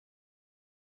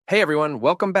Hey everyone,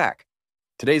 welcome back.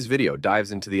 Today's video dives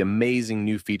into the amazing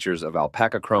new features of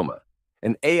Alpaca Chroma,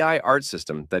 an AI art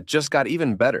system that just got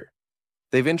even better.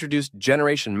 They've introduced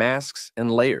generation masks and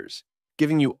layers,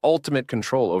 giving you ultimate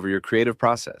control over your creative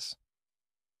process.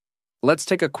 Let's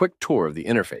take a quick tour of the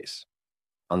interface.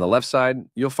 On the left side,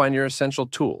 you'll find your essential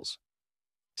tools.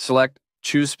 Select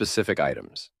Choose Specific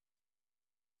Items.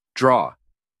 Draw.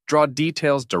 Draw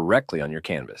details directly on your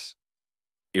canvas.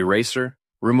 Eraser.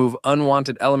 Remove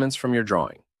unwanted elements from your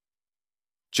drawing.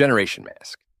 Generation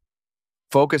mask.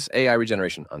 Focus AI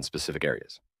regeneration on specific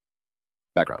areas.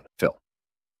 Background. Fill.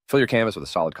 Fill your canvas with a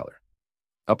solid color.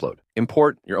 Upload.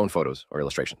 Import your own photos or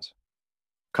illustrations.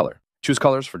 Color. Choose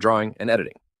colors for drawing and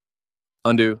editing.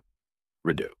 Undo.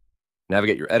 Redo.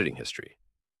 Navigate your editing history.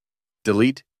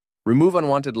 Delete. Remove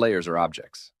unwanted layers or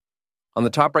objects. On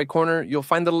the top right corner, you'll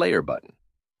find the Layer button,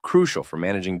 crucial for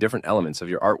managing different elements of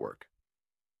your artwork.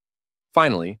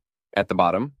 Finally, at the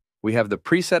bottom, we have the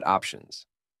preset options.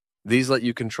 These let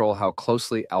you control how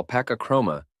closely Alpaca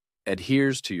Chroma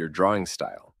adheres to your drawing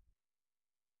style.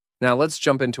 Now let's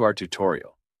jump into our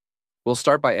tutorial. We'll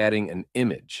start by adding an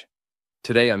image.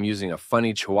 Today I'm using a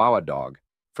funny Chihuahua dog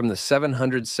from the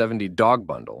 770 dog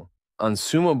bundle on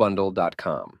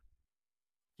SumoBundle.com.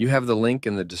 You have the link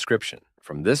in the description.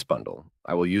 From this bundle,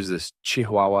 I will use this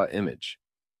Chihuahua image.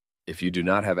 If you do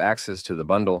not have access to the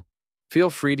bundle, feel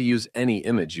free to use any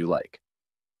image you like.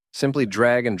 Simply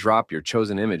drag and drop your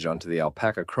chosen image onto the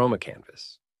Alpaca Chroma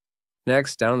canvas.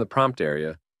 Next, down in the prompt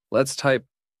area, let's type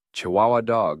Chihuahua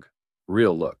dog,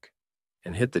 real look,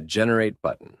 and hit the Generate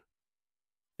button.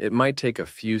 It might take a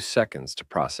few seconds to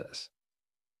process.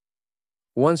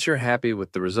 Once you're happy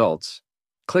with the results,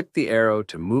 click the arrow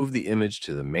to move the image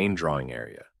to the main drawing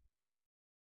area.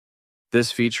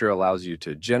 This feature allows you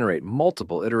to generate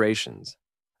multiple iterations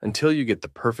until you get the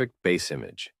perfect base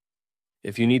image.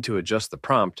 If you need to adjust the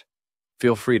prompt,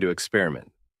 feel free to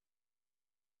experiment.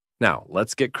 Now,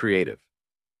 let's get creative.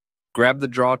 Grab the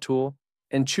Draw tool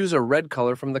and choose a red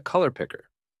color from the color picker.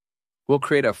 We'll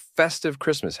create a festive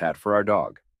Christmas hat for our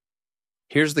dog.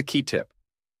 Here's the key tip.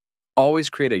 Always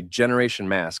create a generation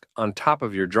mask on top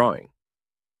of your drawing.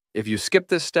 If you skip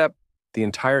this step, the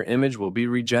entire image will be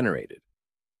regenerated.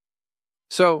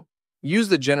 So, use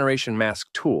the Generation Mask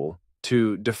tool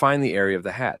to define the area of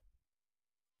the hat.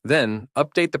 Then,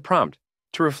 update the prompt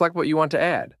to reflect what you want to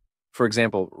add, for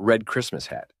example, red Christmas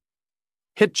hat.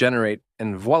 Hit Generate,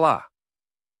 and voila!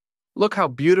 Look how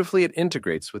beautifully it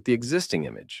integrates with the existing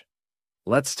image.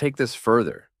 Let's take this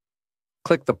further.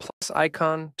 Click the plus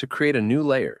icon to create a new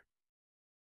layer.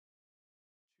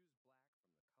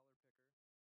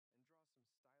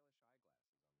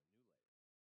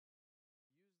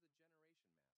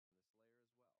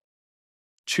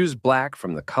 Choose black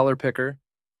from the color picker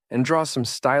and draw some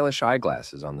stylish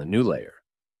eyeglasses on the new layer.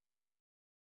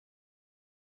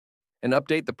 And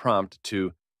update the prompt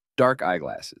to dark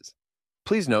eyeglasses.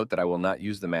 Please note that I will not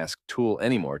use the mask tool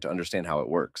anymore to understand how it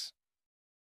works.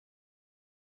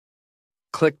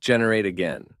 Click Generate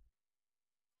again.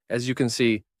 As you can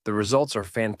see, the results are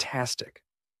fantastic.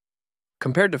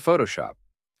 Compared to Photoshop,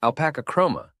 Alpaca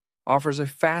Chroma offers a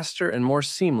faster and more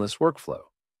seamless workflow.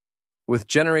 With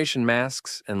generation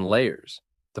masks and layers,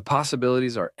 the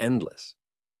possibilities are endless.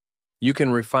 You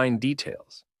can refine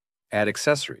details, add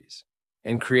accessories,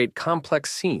 and create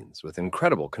complex scenes with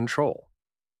incredible control.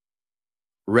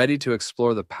 Ready to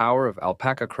explore the power of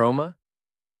Alpaca Chroma?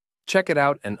 Check it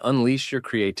out and unleash your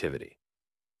creativity.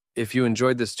 If you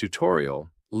enjoyed this tutorial,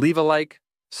 leave a like,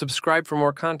 subscribe for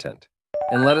more content,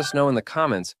 and let us know in the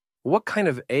comments what kind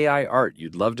of AI art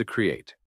you'd love to create.